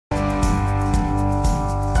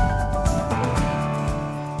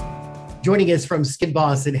Joining us from Skin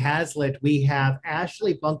Boss in Hazlet, we have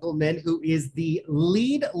Ashley Bunkelman, who is the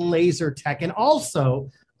lead laser tech and also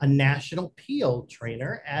a national peel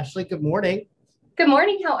trainer. Ashley, good morning. Good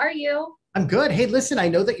morning. How are you? I'm good. Hey, listen, I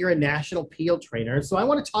know that you're a national peel trainer, so I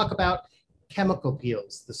want to talk about chemical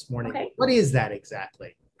peels this morning. Okay. What is that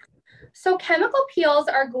exactly? So chemical peels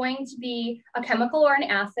are going to be a chemical or an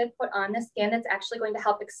acid put on the skin that's actually going to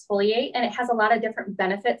help exfoliate, and it has a lot of different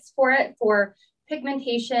benefits for it for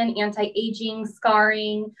pigmentation, anti-aging,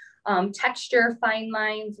 scarring, texture, fine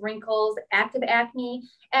lines, wrinkles, active acne.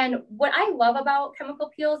 And what I love about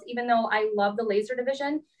chemical peels, even though I love the laser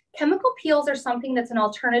division, chemical peels are something that's an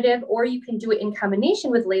alternative, or you can do it in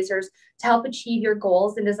combination with lasers to help achieve your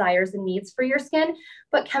goals and desires and needs for your skin.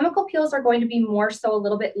 But chemical peels are going to be more so a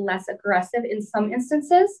little bit less aggressive in some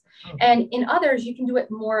instances. And in others, you can do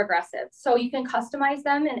it more aggressive. So you can customize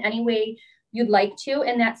them in any way you'd like to.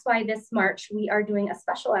 And that's why this March we are doing a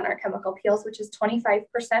special on our chemical peels, which is 25%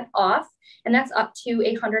 off. And that's up to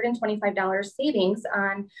 $125 savings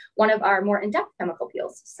on one of our more in-depth chemical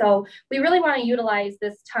peels. So we really want to utilize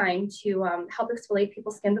this time to help exfoliate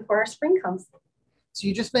people's skin before our spring comes. So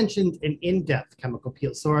you just mentioned an in-depth chemical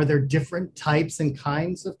peel. So are there different types and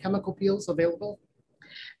kinds of chemical peels available?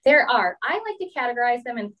 There are. I like to categorize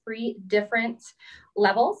them in three different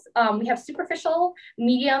levels. We have superficial,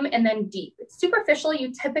 medium, and then deep. Superficial,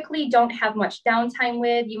 you typically don't have much downtime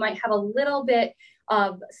with. You might have a little bit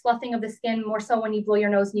of sloughing of the skin, more so when you blow your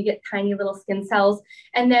nose and you get tiny little skin cells.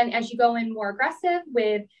 And then as you go in more aggressive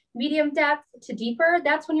with medium depth to deeper,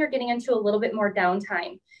 that's when you're getting into a little bit more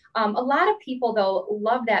downtime. A lot of people, though,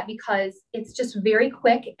 love that because it's just very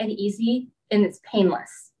quick and easy and it's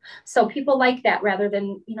painless. So people like that rather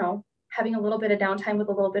than, having a little bit of downtime with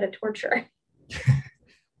a little bit of torture.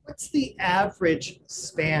 What's the average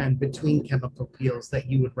span between chemical peels that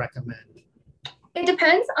you would recommend? It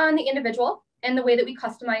depends on the individual and the way that we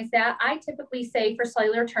customize that. I typically say for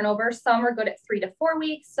cellular turnover, some are good at 3 to 4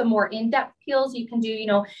 weeks. Some more in-depth peels you can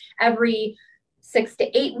do, every 6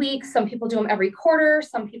 to 8 weeks. Some people do them every quarter.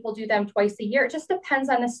 Some people do them twice a year. It just depends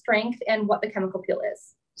on the strength and what the chemical peel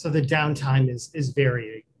is. So the downtime is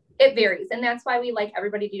varying. It varies. And that's why we like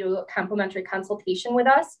everybody to do a complimentary consultation with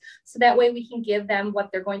us. So that way we can give them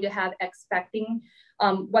what they're going to have expecting,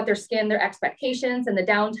 what their skin, their expectations and the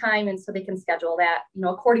downtime. And so they can schedule that,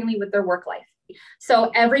 accordingly with their work life.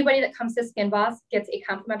 So everybody that comes to Skin Boss gets a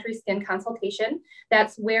complimentary skin consultation.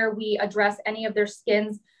 That's where we address any of their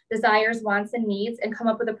skin's desires, wants, and needs and come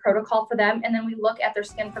up with a protocol for them. And then we look at their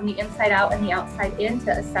skin from the inside out and the outside in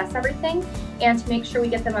to assess everything and to make sure we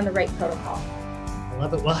get them on the right protocol.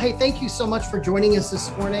 Love it. Well, hey, thank you so much for joining us this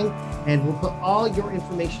morning, and we'll put all your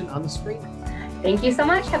information on the screen. Thank you so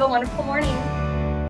much. Have a wonderful morning.